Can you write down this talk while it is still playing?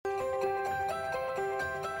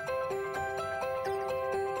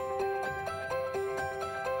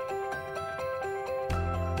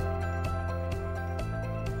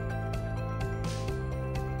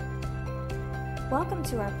Welcome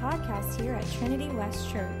to our podcast here at Trinity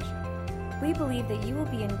West Church. We believe that you will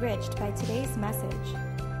be enriched by today's message.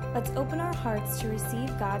 Let's open our hearts to receive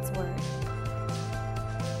God's Word.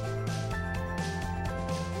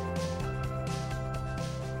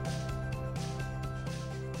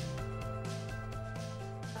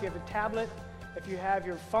 If you have a tablet, if you have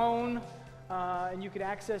your phone, and you can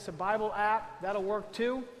access a Bible app, that'll work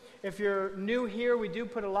too. If you're new here, we do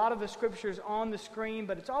put a lot of the scriptures on the screen,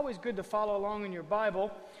 but it's always good to follow along in your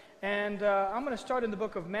Bible. And I'm going to start in the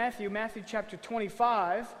book of Matthew chapter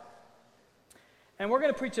 25. And we're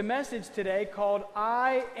going to preach a message today called,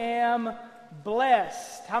 I Am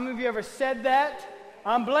Blessed. How many of you ever said that?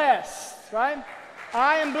 I'm blessed, right?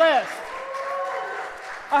 I am blessed.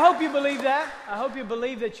 I hope you believe that. I hope you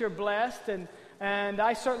believe that you're blessed, and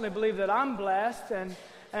I certainly believe that I'm blessed,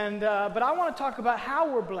 but I want to talk about how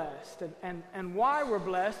we're blessed and why we're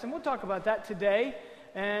blessed, and we'll talk about that today.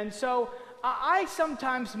 And so I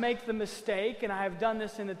sometimes make the mistake, and I have done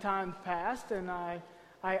this in the times past, and I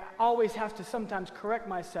always have to sometimes correct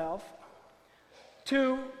myself,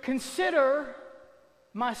 to consider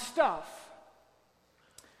my stuff.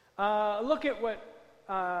 Look at what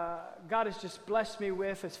God has just blessed me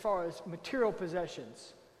with as far as material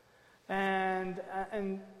possessions. And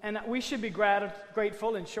we should be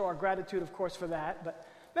grateful and show our gratitude, of course, for that. But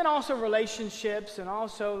then also relationships and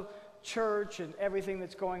also church and everything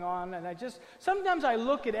that's going on. And sometimes I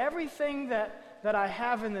look at everything that I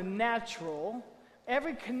have in the natural,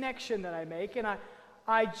 every connection that I make, and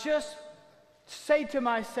I just say to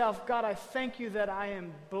myself, God, I thank you that I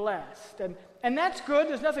am blessed. And that's good.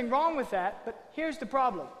 There's nothing wrong with that. But here's the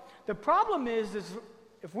problem. The problem is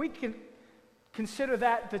if we can consider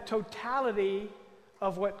that the totality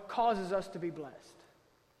of what causes us to be blessed.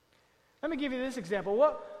 Let me give you this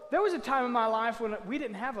example. There was a time in my life when we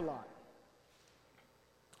didn't have a lot.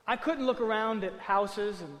 I couldn't look around at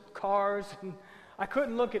houses and cars, and I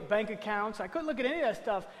couldn't look at bank accounts. I couldn't look at any of that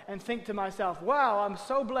stuff and think to myself, wow, I'm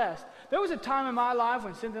so blessed. There was a time in my life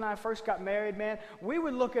when Cynthia and I first got married, man, we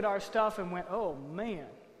would look at our stuff and went, oh, man.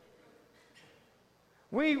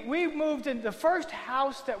 We moved in the first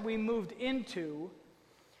house that we moved into.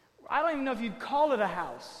 I don't even know if you'd call it a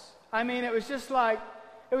house. I mean, it was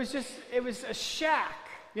a shack,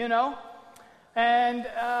 you know? And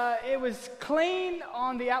it was clean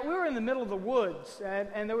on the out. We were in the middle of the woods,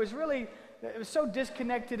 and it was so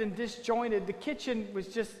disconnected and disjointed. The kitchen was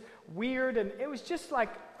just weird, and it was just like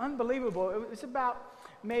unbelievable. It was about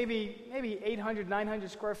maybe 800,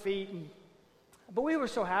 900 square feet, but we were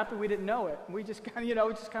so happy we didn't know it. We just kind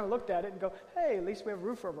of looked at it and go, hey, at least we have a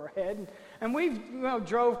roof over our head. And we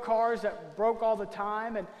drove cars that broke all the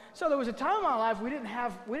time. And so there was a time in my life we didn't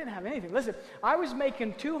have anything. Listen, I was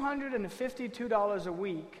making $252 a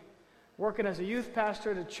week working as a youth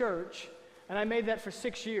pastor at a church, and I made that for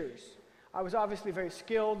 6 years. I was obviously very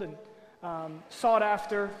skilled and sought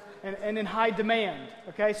after and in high demand.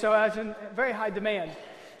 Okay, so I was in very high demand.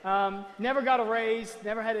 Never got a raise,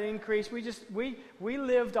 never had an increase. We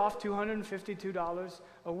lived off $252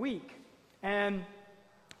 a week. And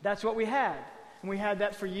that's what we had. And we had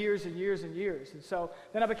that for years and years and years. And so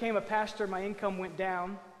then I became a pastor. My income went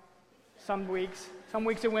down some weeks. Some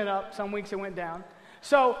weeks it went up, some weeks it went down.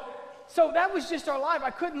 So that was just our life. I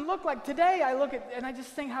couldn't look like today. I look at and I just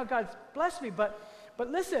think how God's blessed me. But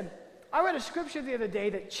listen, I read a scripture the other day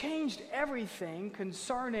that changed everything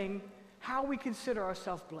concerning how we consider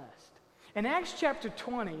ourselves blessed. In Acts chapter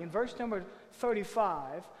 20, in verse number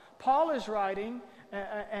 35, Paul is writing,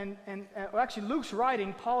 actually Luke's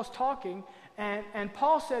writing, Paul's talking, and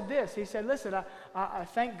Paul said this. He said, listen, I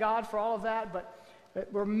thank God for all of that, but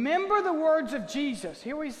remember the words of Jesus.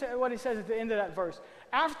 Here what he says at the end of that verse.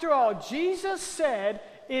 After all, Jesus said,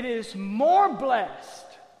 it is more blessed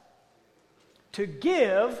to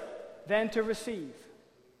give than to receive.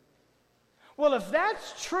 Well, if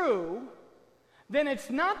that's true, then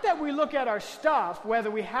it's not that we look at our stuff,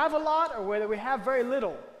 whether we have a lot or whether we have very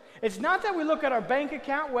little. It's not that we look at our bank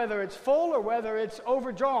account, whether it's full or whether it's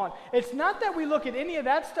overdrawn. It's not that we look at any of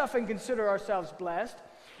that stuff and consider ourselves blessed.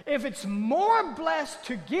 If it's more blessed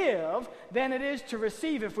to give than it is to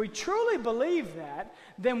receive, if we truly believe that,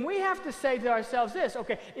 then we have to say to ourselves this,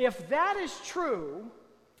 okay, if that is true,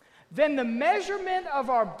 then the measurement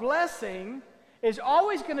of our blessing is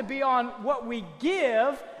always going to be on what we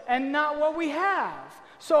give and not what we have.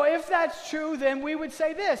 So if that's true, then we would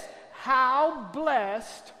say this, how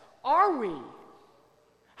blessed are we?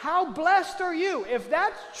 How blessed are you? If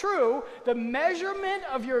that's true, the measurement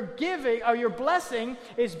of your giving or your blessing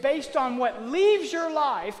is based on what leaves your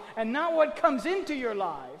life and not what comes into your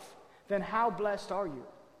life, then how blessed are you?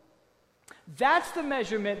 That's the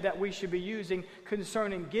measurement that we should be using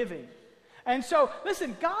concerning giving. And so,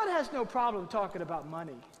 listen, God has no problem talking about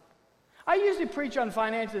money. I usually preach on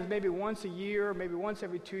finances maybe once a year, maybe once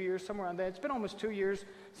every 2 years, somewhere around there. It's been almost 2 years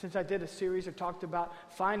since I did a series that talked about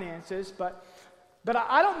finances, but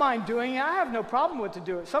I don't mind doing it. I have no problem with to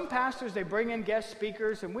do it. Some pastors, they bring in guest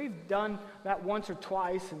speakers, and we've done that once or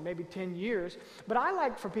twice in maybe 10 years. But I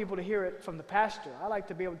like for people to hear it from the pastor. I like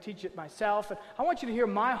to be able to teach it myself. And I want you to hear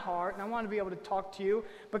my heart, and I want to be able to talk to you,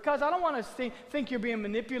 because I don't want to think you're being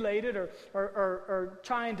manipulated or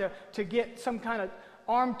trying to get some kind of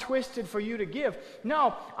arm twisted for you to give.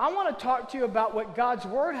 No, I want to talk to you about what God's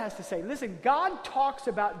Word has to say. Listen, God talks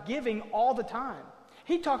about giving all the time.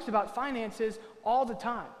 He talks about finances all the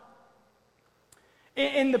time.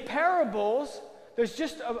 In the parables, there's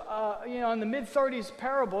just, in the mid-30s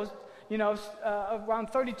parables, around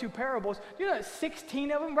 32 parables,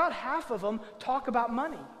 16 of them, about half of them talk about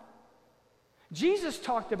money. Jesus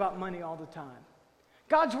talked about money all the time.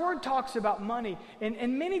 God's Word talks about money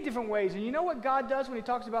in many different ways. And you know what God does when He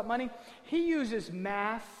talks about money? He uses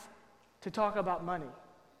math to talk about money.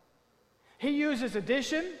 He uses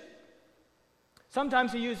addition.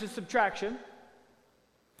 Sometimes He uses subtraction.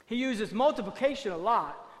 He uses multiplication a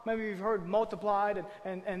lot. Maybe you've heard multiplied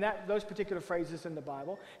and those particular phrases in the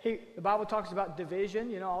Bible. The Bible talks about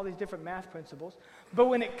division, all these different math principles. But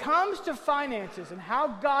when it comes to finances and how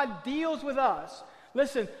God deals with us,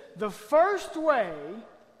 listen, the first way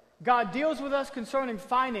God deals with us concerning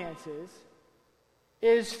finances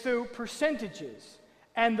is through percentages.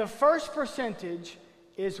 And the first percentage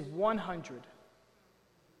is 100.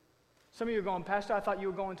 Some of you are going, Pastor, I thought you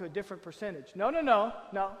were going to a different percentage. No.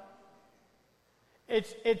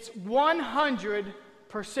 It's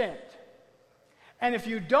 100%. And if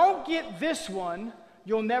you don't get this one,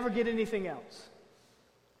 you'll never get anything else.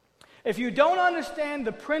 If you don't understand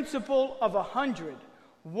the principle of 100%,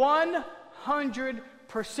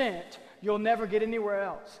 you'll never get anywhere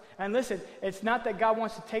else. And listen, it's not that God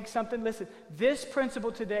wants to take something. Listen, this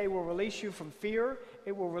principle today will release you from fear.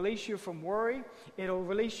 It will release you from worry. It'll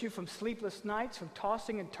release you from sleepless nights, from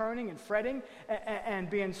tossing and turning and fretting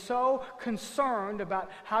and being so concerned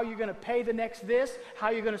about how you're going to pay the next this,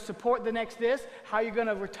 how you're going to support the next this, how you're going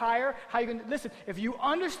to retire, how you're going to... Listen, if you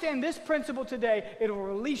understand this principle today, it'll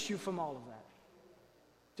release you from all of that.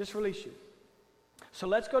 Just release you. So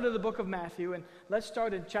let's go to the book of Matthew, and let's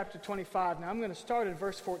start in chapter 25. Now, I'm going to start at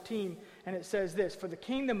verse 14, and it says this: "For the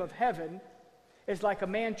kingdom of heaven is like a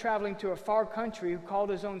man traveling to a far country who called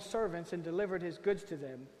his own servants and delivered his goods to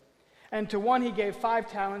them. And to one he gave 5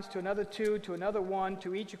 talents, to another 2, to another 1,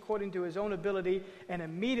 to each according to his own ability, and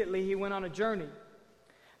immediately he went on a journey.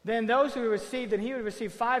 Then those who received, and he would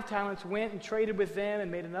receive 5 talents, went and traded with them and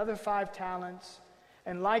made another 5 talents.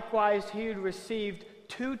 And likewise he who received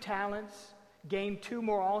 2 talents, gained 2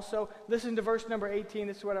 more also." Listen to verse number 18.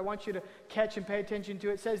 This is what I want you to catch and pay attention to.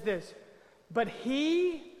 It says this: "But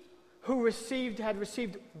he who had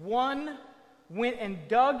received 1 went and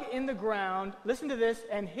dug in the ground," listen to this,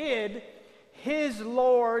 "and hid his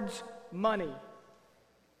Lord's money.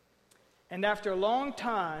 And after a long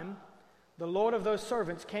time, the Lord of those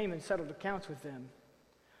servants came and settled accounts with them.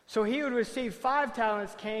 So he who had received 5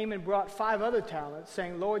 talents came and brought 5 other talents,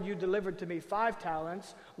 saying, 'Lord, you delivered to me 5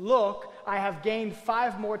 talents. Look, I have gained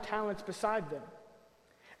 5 more talents beside them.'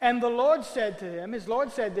 And his Lord said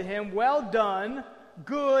to him, 'Well done,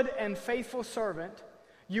 good and faithful servant.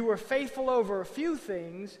 You were faithful over a few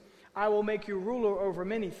things. I will make you ruler over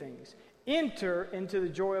many things. Enter into the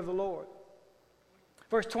joy of the Lord.'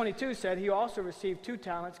 Verse 22 said, he also received 2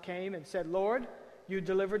 talents, came and said, 'Lord, you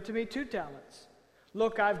delivered to me 2 talents.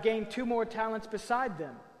 Look, I've gained 2 more talents beside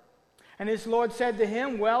them.' And his Lord said to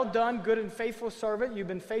him, 'Well done, good and faithful servant. You've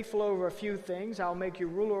been faithful over a few things. I'll make you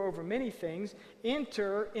ruler over many things.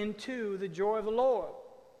 Enter into the joy of the Lord.'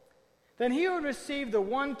 Then he who had received the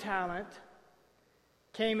 1 talent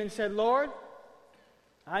came and said, 'Lord,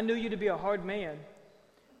 I knew you to be a hard man,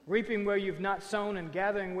 reaping where you've not sown and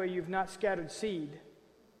gathering where you've not scattered seed.'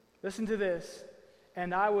 Listen to this.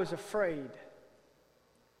 'And I was afraid,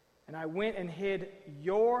 and I went and hid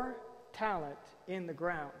your talent in the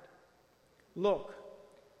ground. Look,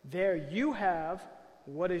 there you have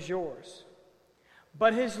what is yours.'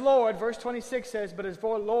 But his Lord," verse 26 says, "but his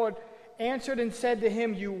Lord answered and said to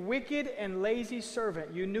him, 'You wicked and lazy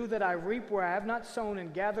servant, you knew that I reap where I have not sown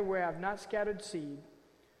and gather where I have not scattered seed.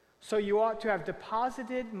 So you ought to have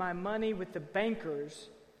deposited my money with the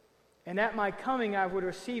bankers, and at my coming I would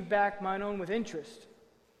receive back mine own with interest.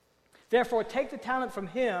 Therefore take the talent from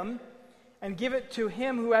him and give it to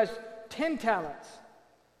him who has 10 talents.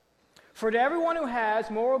 For to everyone who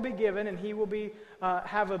has, more will be given, and he will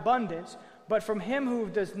have abundance. But from him who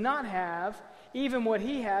does not have, even what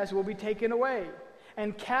he has will be taken away.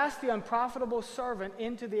 And cast the unprofitable servant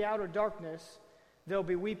into the outer darkness. There'll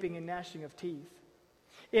be weeping and gnashing of teeth.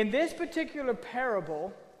 In this particular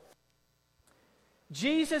parable,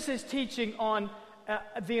 Jesus is teaching on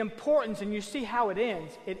the importance, and you see how it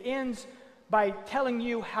ends. It ends by telling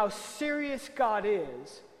you how serious God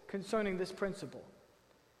is concerning this principle.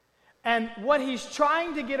 And what he's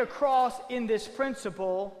trying to get across in this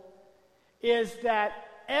principle is that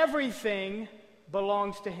everything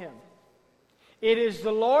belongs to him. It is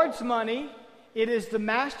the Lord's money. It is the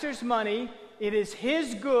master's money. It is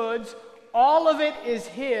his goods. All of it is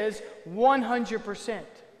his 100%.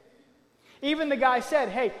 Even the guy said,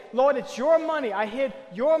 hey, Lord, it's your money. I hid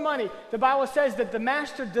your money. The Bible says that the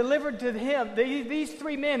master delivered to him, these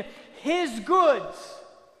three men, his goods.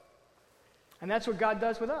 And that's what God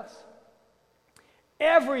does with us.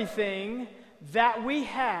 Everything that we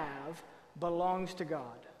have belongs to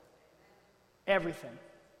God. Everything.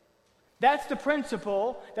 That's the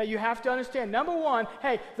principle that you have to understand. Number one,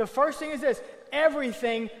 hey, the first thing is this.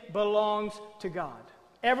 Everything belongs to God.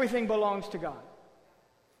 Everything belongs to God.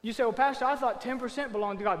 You say, well, Pastor, I thought 10%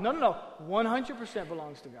 belonged to God. No. 100%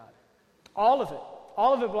 belongs to God. All of it.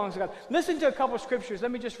 All of it belongs to God. Listen to a couple of scriptures.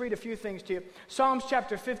 Let me just read a few things to you. Psalms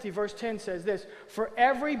chapter 50, verse 10 says this, for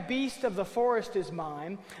every beast of the forest is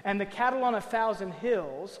mine, and the cattle on 1,000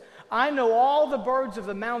 hills. I know all the birds of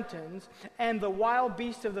the mountains, and the wild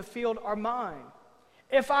beasts of the field are mine.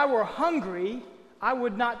 If I were hungry, I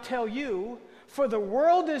would not tell you, for the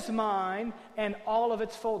world is mine, and all of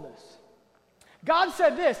its fullness. God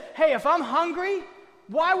said this, hey, if I'm hungry,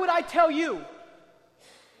 why would I tell you?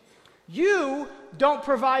 You don't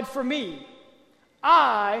provide for me.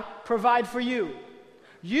 I provide for you.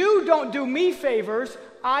 You don't do me favors.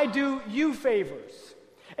 I do you favors.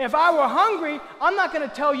 If I were hungry, I'm not going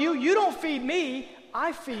to tell you, you don't feed me.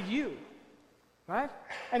 I feed you. Right?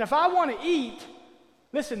 And if I want to eat,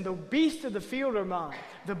 listen, the beasts of the field are mine.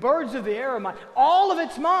 The birds of the air are mine. All of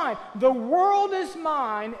it's mine. The world is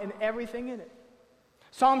mine and everything in it.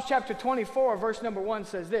 Psalms chapter 24, verse number 1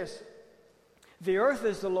 says this, the earth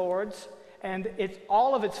is the Lord's, and it's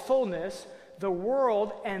all of its fullness, the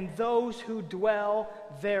world and those who dwell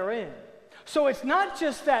therein. So it's not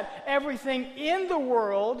just that everything in the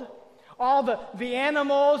world, all the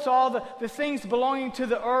animals, all the things belonging to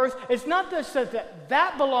the earth, it's not just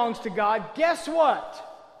that belongs to God. Guess what?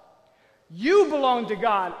 You belong to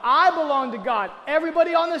God. I belong to God.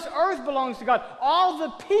 Everybody on this earth belongs to God. All the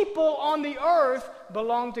people on the earth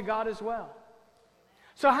belong to God as well.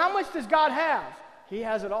 So how much does God have? He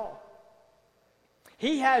has it all.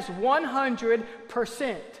 He has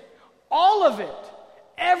 100%. All of it.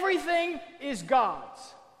 Everything is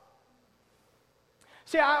God's.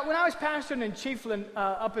 See, when I was pastoring in Chiefland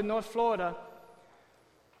up in North Florida,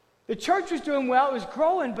 the church was doing well. It was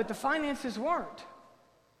growing, but the finances weren't.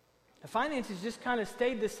 The finances just kind of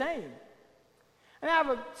stayed the same. And I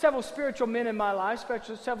have several spiritual men in my life,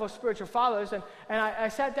 several spiritual fathers, and I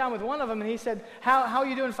sat down with one of them, and he said, how are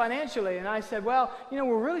you doing financially? And I said, well,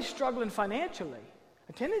 we're really struggling financially.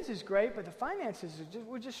 Attendance is great, but the finances,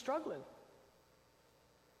 we're just struggling.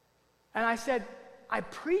 And I said, I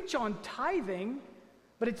preach on tithing,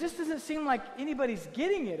 but it just doesn't seem like anybody's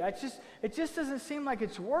getting it. It just doesn't seem like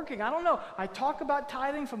it's working. I don't know. I talk about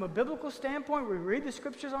tithing from a biblical standpoint. We read the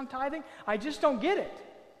scriptures on tithing. I just don't get it.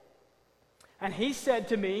 And he said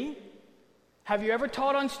to me, have you ever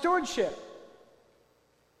taught on stewardship?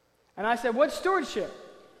 And I said, what's stewardship?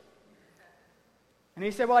 And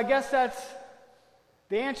he said, well, I guess that's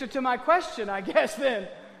the answer to my question, I guess then.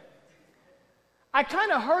 I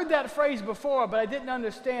kind of heard that phrase before, but I didn't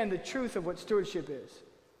understand the truth of what stewardship is.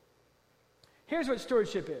 Here's what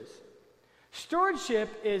stewardship is. Stewardship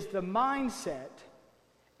is the mindset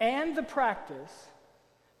and the practice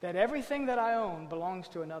that everything that I own belongs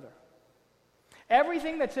to another.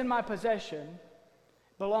 Everything that's in my possession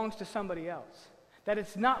belongs to somebody else. That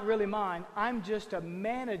it's not really mine. I'm just a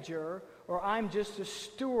manager or I'm just a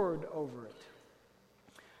steward over it.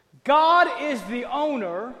 God is the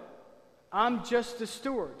owner. I'm just a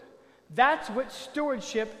steward. That's what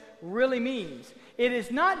stewardship really means. It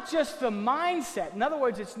is not just the mindset. In other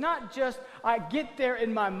words, it's not just I get there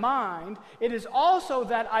in my mind. It is also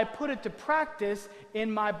that I put it to practice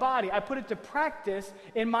in my body. I put it to practice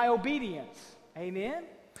in my obedience. Amen?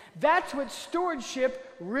 That's what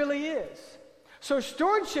stewardship really is. So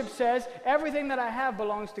stewardship says everything that I have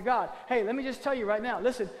belongs to God. Hey, let me just tell you right now.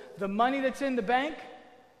 Listen, the money that's in the bank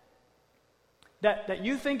that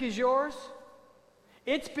you think is yours,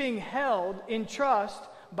 it's being held in trust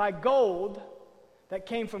by gold that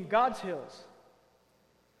came from God's hills.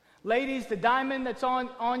 Ladies, the diamond that's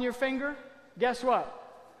on your finger, guess what?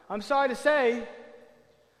 I'm sorry to say,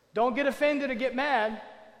 don't get offended or get mad.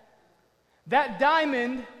 That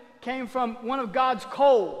diamond came from one of God's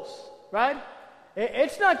coals, right?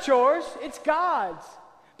 It's not yours, it's God's.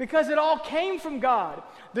 Because it all came from God.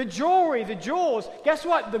 The jewelry, the jewels, guess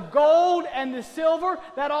what? The gold and the silver,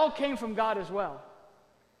 that all came from God as well.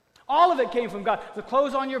 All of it came from God. The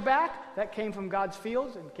clothes on your back, that came from God's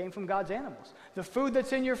fields and came from God's animals. The food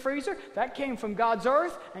that's in your freezer, that came from God's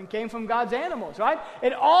earth and came from God's animals, right?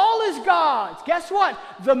 It all is God's. Guess what?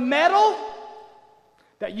 The metal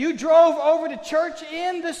that you drove over to church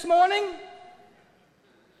in this morning,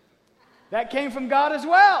 that came from God as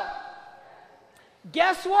well.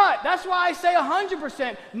 Guess what? That's why I say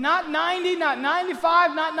 100%, not 90, not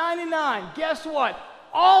 95, not 99. Guess what?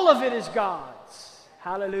 All of it is God's.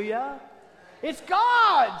 Hallelujah. It's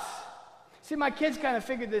God's. See, my kids kind of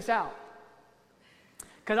figured this out.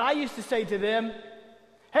 Because I used to say to them,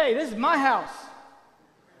 hey, this is my house.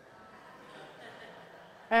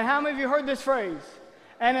 And how many of you heard this phrase?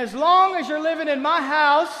 And as long as you're living in my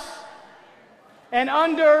house and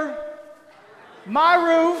under my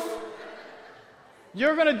roof,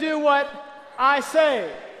 you're going to do what I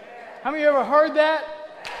say. How many of you ever heard that?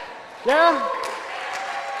 Yeah?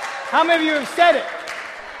 How many of you have said it?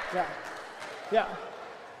 Yeah. Yeah.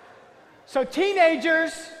 So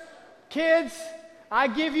teenagers, kids, I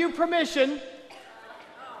give you permission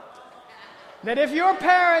that if your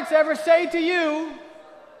parents ever say to you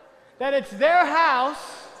that it's their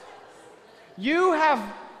house, you have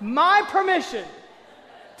my permission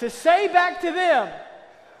to say back to them,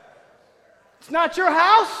 it's not your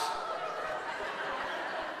house.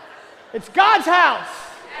 It's God's house.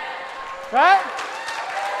 Right?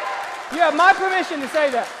 You have my permission to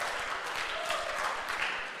say that.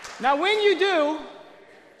 Now, when you do,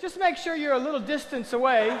 just make sure you're a little distance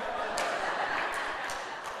away.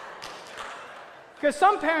 Because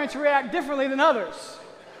some parents react differently than others.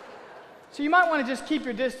 So you might want to just keep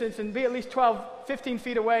your distance and be at least 12, 15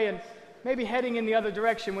 feet away and maybe heading in the other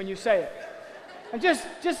direction when you say it. I'm just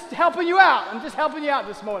helping you out. I'm just helping you out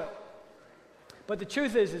this morning. But the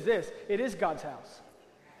truth is this. It is God's house.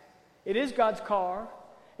 It is God's car.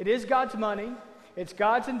 It is God's money. It's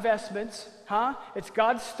God's investments. It's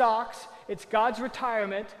God's stocks. It's God's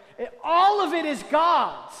retirement. All of it is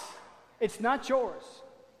God's. It's not yours.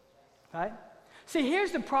 Right? See,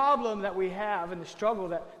 here's the problem that we have and the struggle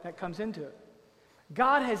that comes into it.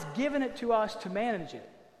 God has given it to us to manage it.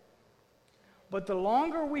 But the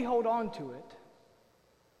longer we hold on to it,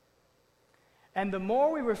 and the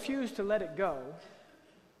more we refuse to let it go,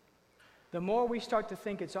 the more we start to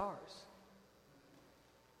think it's ours.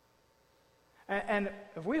 And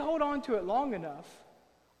if we hold on to it long enough,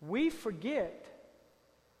 we forget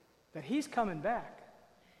that He's coming back.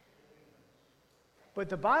 But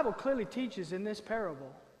the Bible clearly teaches in this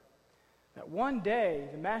parable that one day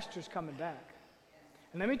the Master's coming back.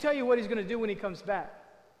 And let me tell you what He's going to do when He comes back.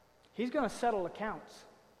 He's going to settle accounts.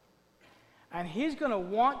 And He's going to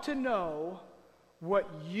want to know what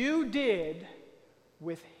you did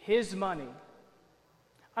with His money.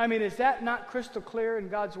 I mean, is that not crystal clear in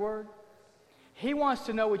God's Word? He wants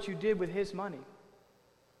to know what you did with His money.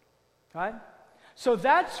 Right? So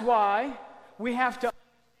that's why we have to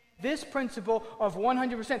this principle of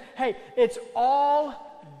 100%. Hey, it's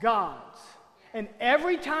all God's. And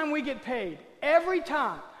every time we get paid, every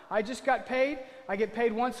time, I just got paid, I get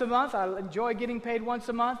paid once a month. I enjoy getting paid once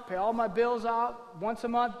a month, pay all my bills out once a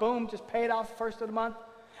month, boom, just pay it off first of the month.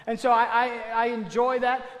 And so I enjoy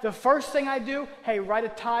that. The first thing I do, hey, write a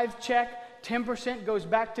tithe check, 10% goes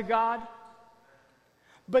back to God.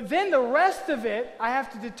 But then the rest of it, I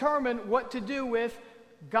have to determine what to do with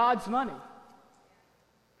God's money.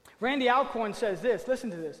 Randy Alcorn says this,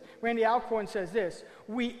 listen to this. Randy Alcorn says this,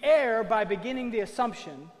 we err by beginning the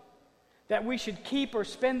assumption that we should keep or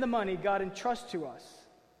spend the money God entrusts to us.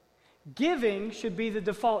 Giving should be the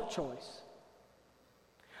default choice.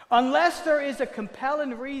 Unless there is a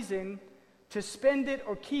compelling reason to spend it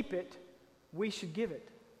or keep it, we should give it.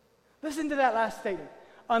 Listen to that last statement.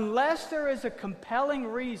 Unless there is a compelling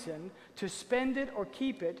reason to spend it or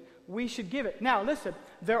keep it, we should give it. Now, listen,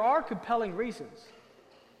 there are compelling reasons.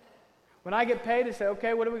 When I get paid, I say,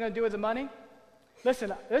 okay, what are we going to do with the money?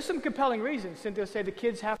 Listen, there's some compelling reasons. Cynthia will say the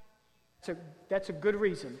kids have that's a good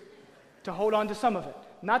reason to hold on to some of it.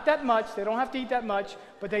 Not that much. They don't have to eat that much,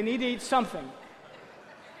 but they need to eat something.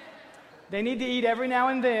 They need to eat every now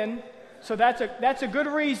and then, so that's a good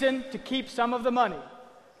reason to keep some of the money.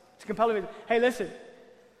 It's a compelling reason. Hey, listen,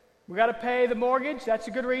 we got to pay the mortgage. That's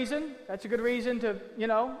a good reason. That's a good reason to,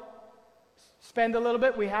 spend a little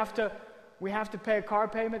bit. We have to we have to pay a car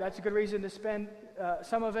payment. That's a good reason to spend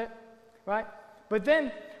some of it, right? But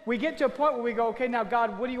then we get to a point where we go, okay, now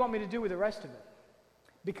God, what do you want me to do with the rest of it?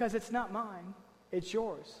 Because it's not mine, it's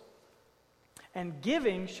yours. And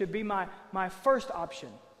giving should be my first option.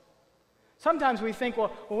 Sometimes we think,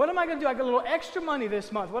 well, what am I going to do? I got a little extra money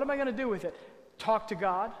this month. What am I going to do with it? Talk to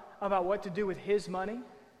God about what to do with His money.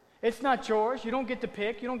 It's not yours. You don't get to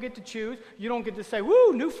pick. You don't get to choose. You don't get to say,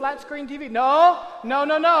 woo, new flat screen TV. No.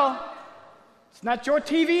 It's not your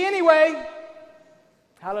TV anyway.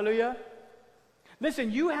 Hallelujah.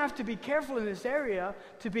 Listen, you have to be careful in this area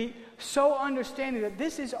to be so understanding that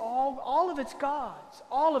this is all of it's God's.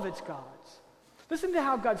 All of it's God's. Listen to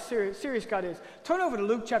how serious God is. Turn over to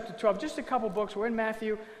Luke chapter 12. Just a couple books. We're in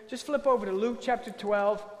Matthew. Just flip over to Luke chapter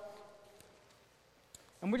 12.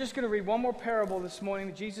 And we're just going to read one more parable this morning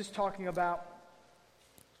that Jesus is talking about.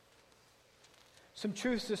 Some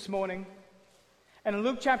truths this morning. And in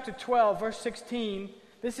Luke chapter 12, verse 16,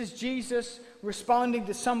 this is Jesus responding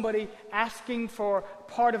to somebody asking for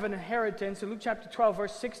part of an inheritance. In Luke chapter 12,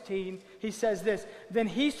 verse 16, he says this, "Then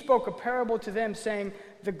he spoke a parable to them, saying,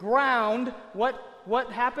 the ground,"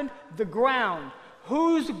 what happened? The ground.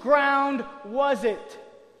 Whose ground was it?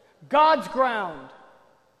 God's ground.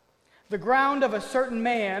 "The ground of a certain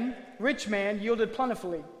man, rich man, yielded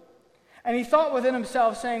plentifully. And he thought within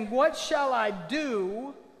himself, saying, what shall I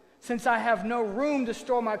do, since I have no room to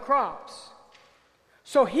store my crops?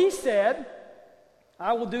 So he said,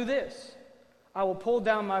 I will do this. I will pull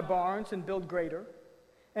down my barns and build greater,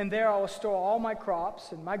 and there I will store all my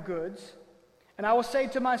crops and my goods. And I will say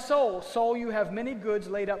to my soul, soul, you have many goods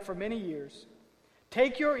laid up for many years.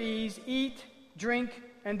 Take your ease, eat, drink,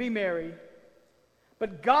 and be merry.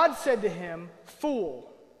 But God said to him,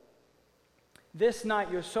 fool, this night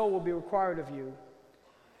your soul will be required of you.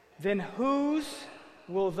 Then whose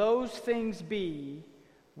will those things be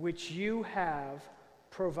which you have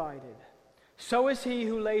provided? So is he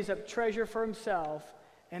who lays up treasure for himself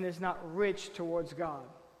and is not rich towards God."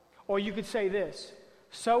 Or you could say this,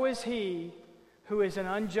 so is he who is an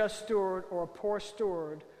unjust steward or a poor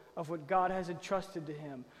steward of what God has entrusted to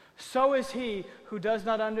him. So is he who does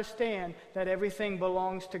not understand that everything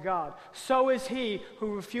belongs to God. So is he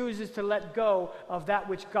who refuses to let go of that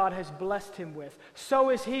which God has blessed him with. So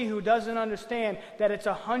is he who doesn't understand that it's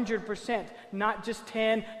 100%, not just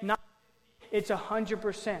 10, not 50, it's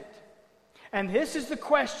 100%. And this is the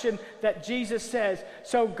question that Jesus says.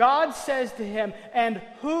 So God says to him, and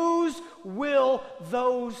whose will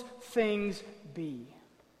those things be?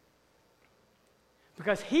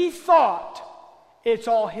 Because he thought it's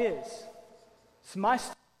all his. It's my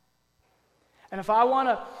stuff. And if I want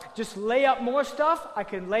to just lay up more stuff, I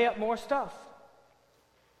can lay up more stuff.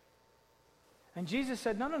 And Jesus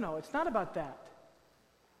said, no, it's not about that.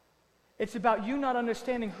 It's about you not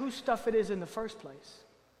understanding whose stuff it is in the first place.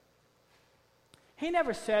 He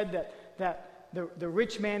never said that the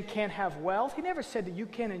rich man can't have wealth. He never said that you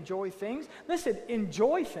can't enjoy things. Listen,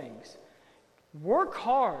 enjoy things. Work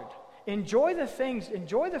hard. Enjoy the things.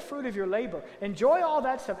 Enjoy the fruit of your labor. Enjoy all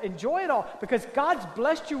that stuff. Enjoy it all because God's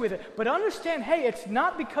blessed you with it. But understand, hey, it's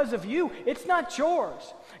not because of you. It's not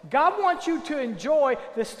yours. God wants you to enjoy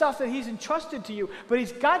the stuff that He's entrusted to you. But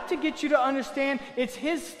He's got to get you to understand it's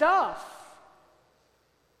His stuff.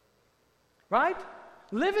 Right?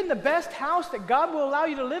 Live in the best house that God will allow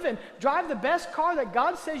you to live in. Drive the best car that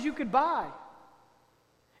God says you could buy.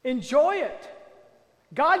 Enjoy it.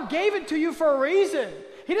 God gave it to you for a reason.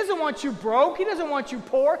 He doesn't want you broke. He doesn't want you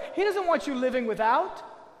poor. He doesn't want you living without.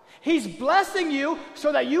 He's blessing you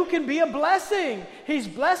so that you can be a blessing. He's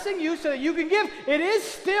blessing you so that you can give. It is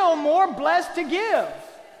still more blessed to give.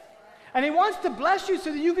 And He wants to bless you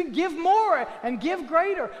so that you can give more and give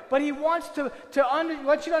greater. But He wants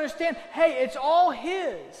wants you to understand, hey, it's all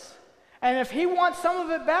His. And if He wants some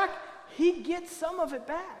of it back, He gets some of it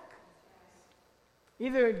back.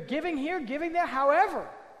 Either giving here, giving there, however.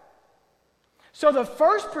 So the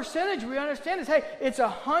first percentage we understand is, hey, it's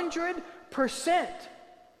 100%.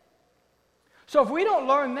 So if we don't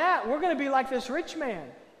learn that, we're going to be like this rich man.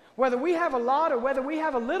 Whether we have a lot or whether we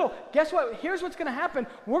have a little, guess what? Here's what's going to happen.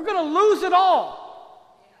 We're going to lose it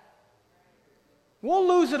all. We'll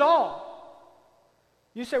lose it all.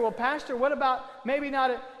 You say, well, Pastor, what about maybe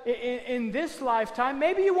not in this lifetime?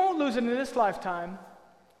 Maybe you won't lose it in this lifetime,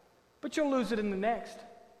 but you'll lose it in the next.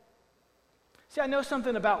 See, I know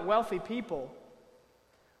something about wealthy people.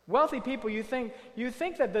 Wealthy people, you think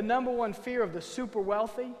that the number one fear of the super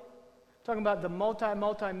wealthy, talking about the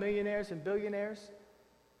multi-millionaires and billionaires,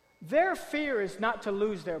 their fear is not to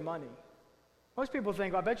lose their money. Most people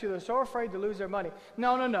think, I bet you they're so afraid to lose their money.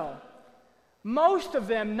 No. Most of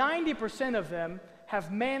them, 90% of them, have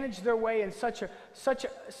managed their way in such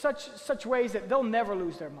ways that they'll never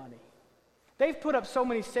lose their money. They've put up so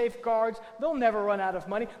many safeguards, they'll never run out of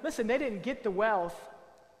money. Listen, they didn't get the wealth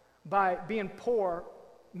by being poor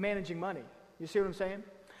managing money. You see what I'm saying?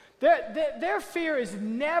 Their fear is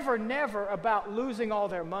never about losing all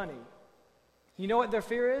their money. You know what their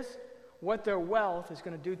fear is? What their wealth is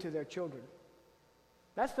going to do to their children.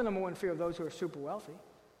 That's the number one fear of those who are super wealthy.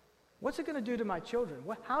 What's it going to do to my children?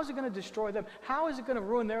 How is it going to destroy them? How is it going to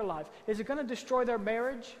ruin their life? Is it going to destroy their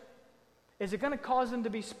marriage? Is it going to cause them to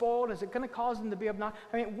be spoiled? Is it going to cause them to be obnoxious?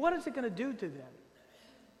 I mean, what is it going to do to them?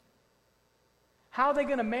 How are they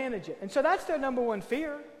going to manage it? And so that's their number one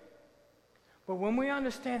fear. But when we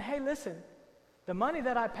understand, hey, listen, the money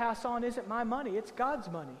that I pass on isn't my money, it's God's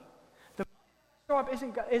money. The money that I show up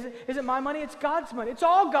isn't my money, it's God's money. It's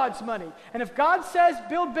all God's money. And if God says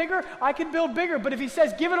build bigger, I can build bigger. But if he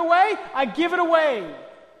says give it away, I give it away.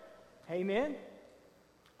 Amen?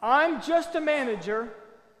 I'm just a manager.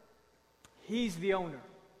 He's the owner.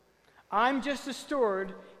 I'm just a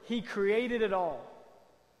steward. He created it all.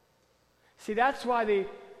 See, that's why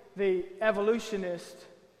the evolutionists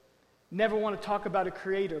never want to talk about a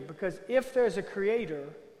creator, because if there's a creator,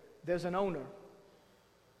 there's an owner.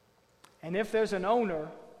 And if there's an owner,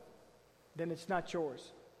 then it's not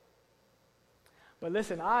yours. But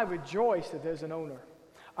listen, I rejoice that there's an owner.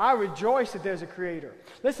 I rejoice that there's a creator.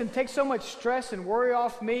 Listen, take so much stress and worry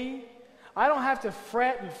off me. I don't have to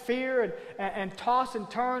fret and fear and toss and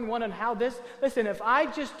turn wondering how this. Listen, if I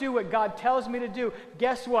just do what God tells me to do,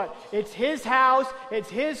 guess what? It's his house. It's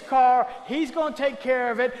his car. He's going to take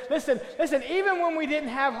care of it. Listen, even when we didn't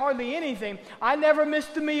have hardly anything, I never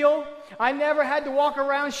missed a meal. I never had to walk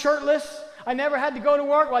around shirtless. I never had to go to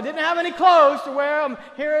work. Well, I didn't have any clothes to wear. I'm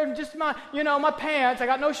here in just my pants. I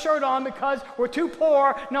got no shirt on because we're too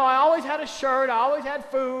poor. No, I always had a shirt. I always had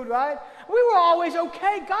food, right? We were always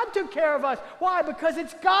okay. God took care of us. Why? Because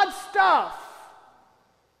it's God's stuff.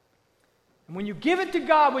 And when you give it to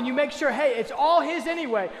God, when you make sure, hey, it's all his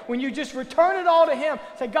anyway, when you just return it all to him,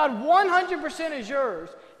 say, God, 100% is yours,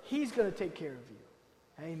 he's going to take care of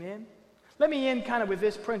you. Amen? Let me end kind of with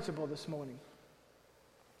this principle this morning.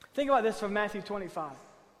 Think about this from Matthew 25.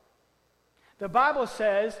 The Bible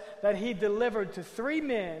says that he delivered to 3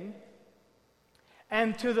 men,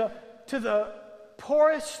 and to the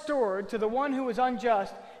poorest steward, to the one who was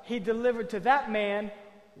unjust, he delivered to that man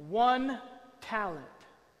 1 talent.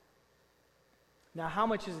 Now, how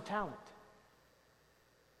much is a talent?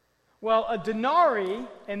 Well, a denarii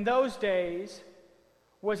in those days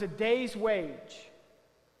was a day's wage.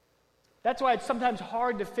 That's why it's sometimes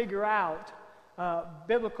hard to figure out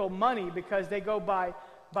biblical money, because they go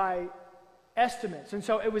by estimates. And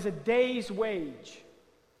so it was a day's wage.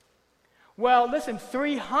 Well, listen,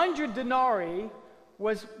 300 denarii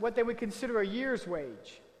was what they would consider a year's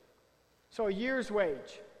wage. So a year's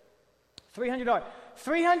wage. 300 denarii.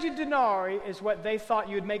 300 denarii is what they thought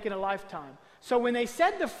you would make in a lifetime. So when they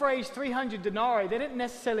said the phrase 300 denarii, they didn't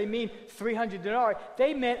necessarily mean 300 denarii.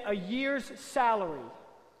 They meant a year's salary.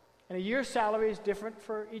 And a year's salary is different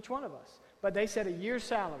for each one of us. But they said a year's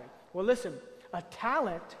salary. Well, listen, a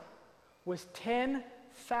talent was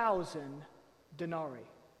 10,000 denarii.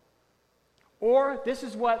 Or this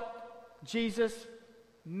is what Jesus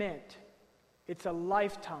meant. It's a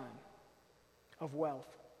lifetime of wealth.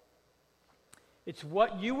 It's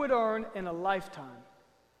what you would earn in a lifetime.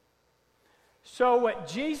 So what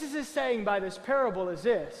Jesus is saying by this parable is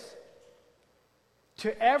this: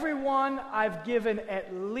 to everyone I've given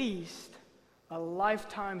at least a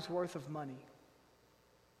lifetime's worth of money.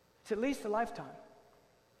 It's at least a lifetime.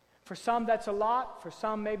 For some that's a lot, for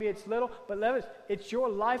some maybe it's little, but it's your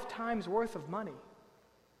lifetime's worth of money.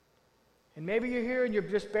 And maybe you're here and you're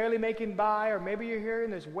just barely making by, or maybe you're here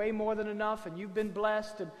and there's way more than enough, and you've been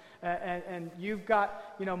blessed, and you've got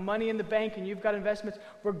money in the bank, and you've got investments.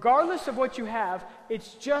 Regardless of what you have,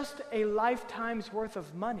 it's just a lifetime's worth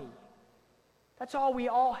of money. That's all we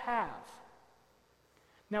all have.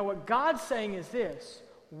 Now what God's saying is this: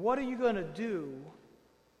 what are you going to do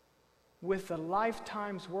with the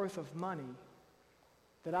lifetime's worth of money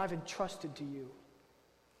that I've entrusted to you?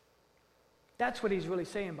 That's what he's really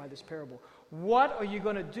saying by this parable. What are you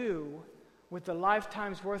going to do with the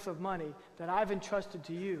lifetime's worth of money that I've entrusted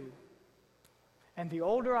to you? And the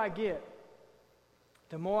older I get,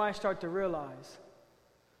 the more I start to realize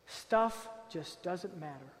stuff just doesn't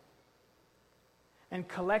matter. And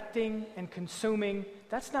collecting and consuming,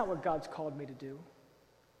 that's not what God's called me to do.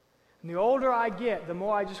 And the older I get, the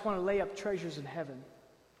more I just want to lay up treasures in heaven.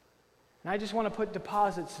 And I just want to put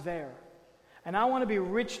deposits there. And I want to be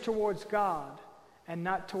rich towards God and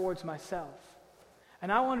not towards myself.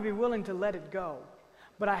 And I want to be willing to let it go.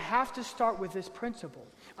 But I have to start with this principle.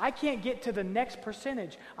 I can't get to the next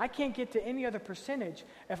percentage. I can't get to any other percentage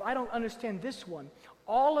if I don't understand this one.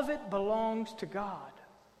 All of it belongs to God.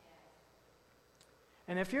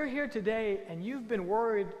 And if you're here today and you've been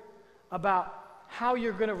worried about how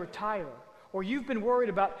you're going to retire, or you've been worried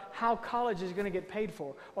about how college is going to get paid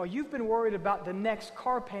for, or you've been worried about the next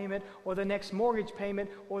car payment, or the next mortgage payment,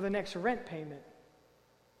 or the next rent payment,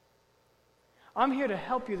 I'm here to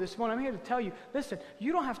help you this morning. I'm here to tell you, listen,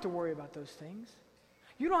 you don't have to worry about those things.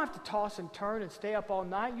 You don't have to toss and turn and stay up all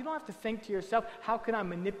night. You don't have to think to yourself, how can I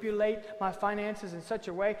manipulate my finances in such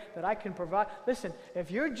a way that I can provide? Listen,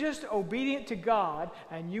 if you're just obedient to God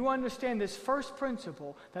and you understand this first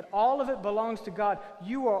principle, that all of it belongs to God,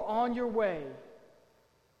 you are on your way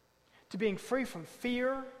to being free from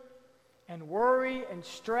fear and worry and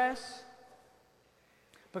stress.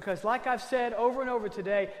 Because like I've said over and over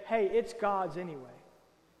today, hey, it's God's anyway.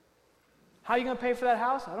 How are you going to pay for that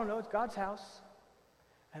house? I don't know. It's God's house.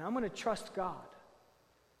 And I'm going to trust God.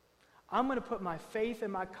 I'm going to put my faith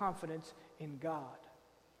and my confidence in God.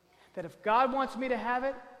 That if God wants me to have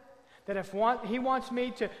it, that if He wants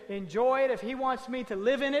me to enjoy it, if He wants me to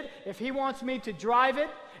live in it, if He wants me to drive it,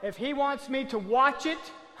 if He wants me to watch it,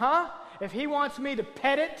 if He wants me to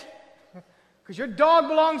pet it, because your dog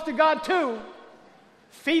belongs to God too.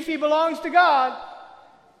 Fifi belongs to God.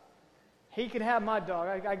 He can have my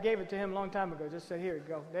dog. I gave it to him a long time ago. Just said, here you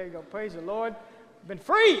go. There you go. Praise the Lord. Been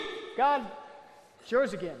free. God, it's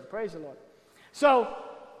yours again. Praise the Lord. So,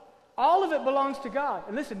 all of it belongs to God.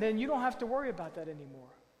 And listen, then you don't have to worry about that anymore.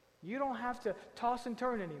 You don't have to toss and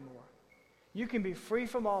turn anymore. You can be free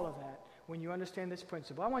from all of that when you understand this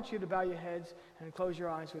principle. I want you to bow your heads and close your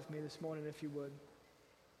eyes with me this morning, if you would.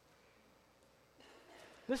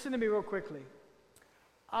 Listen to me real quickly.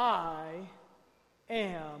 I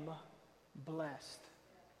am blessed.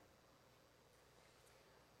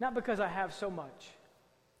 Not because I have so much.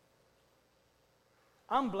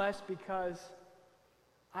 I'm blessed because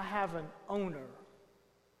I have an owner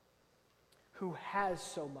who has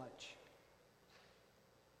so much.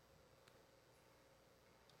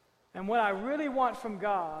 And what I really want from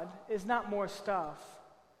God is not more stuff.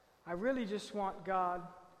 I really just want God,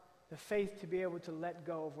 the faith to be able to let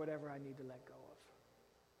go of whatever I need to let go of.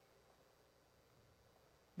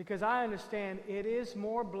 Because I understand it is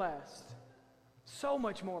more blessed, so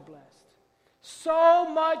much more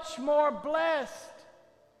blessed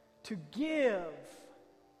to give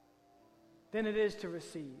than it is to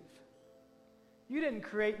receive. You didn't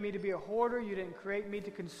create me to be a hoarder. You didn't create me to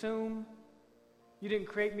consume. You didn't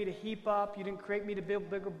create me to heap up. You didn't create me to build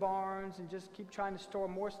bigger barns and just keep trying to store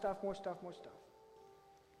more stuff.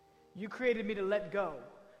 You created me to let go.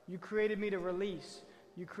 You created me to release.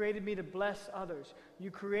 You created me to bless others.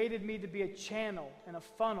 You created me to be a channel and a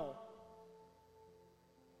funnel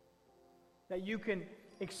that you can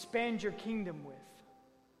expand your kingdom with.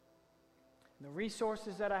 And the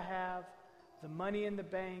resources that I have, the money in the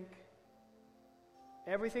bank,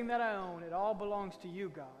 everything that I own, it all belongs to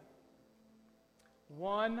you, God.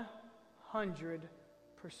 100%.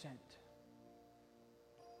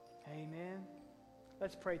 Amen.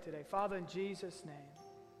 Let's pray today. Father, in Jesus' name.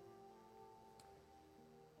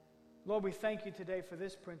 Lord, we thank you today for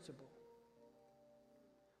this principle.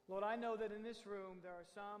 Lord, I know that in this room there are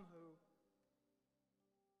some who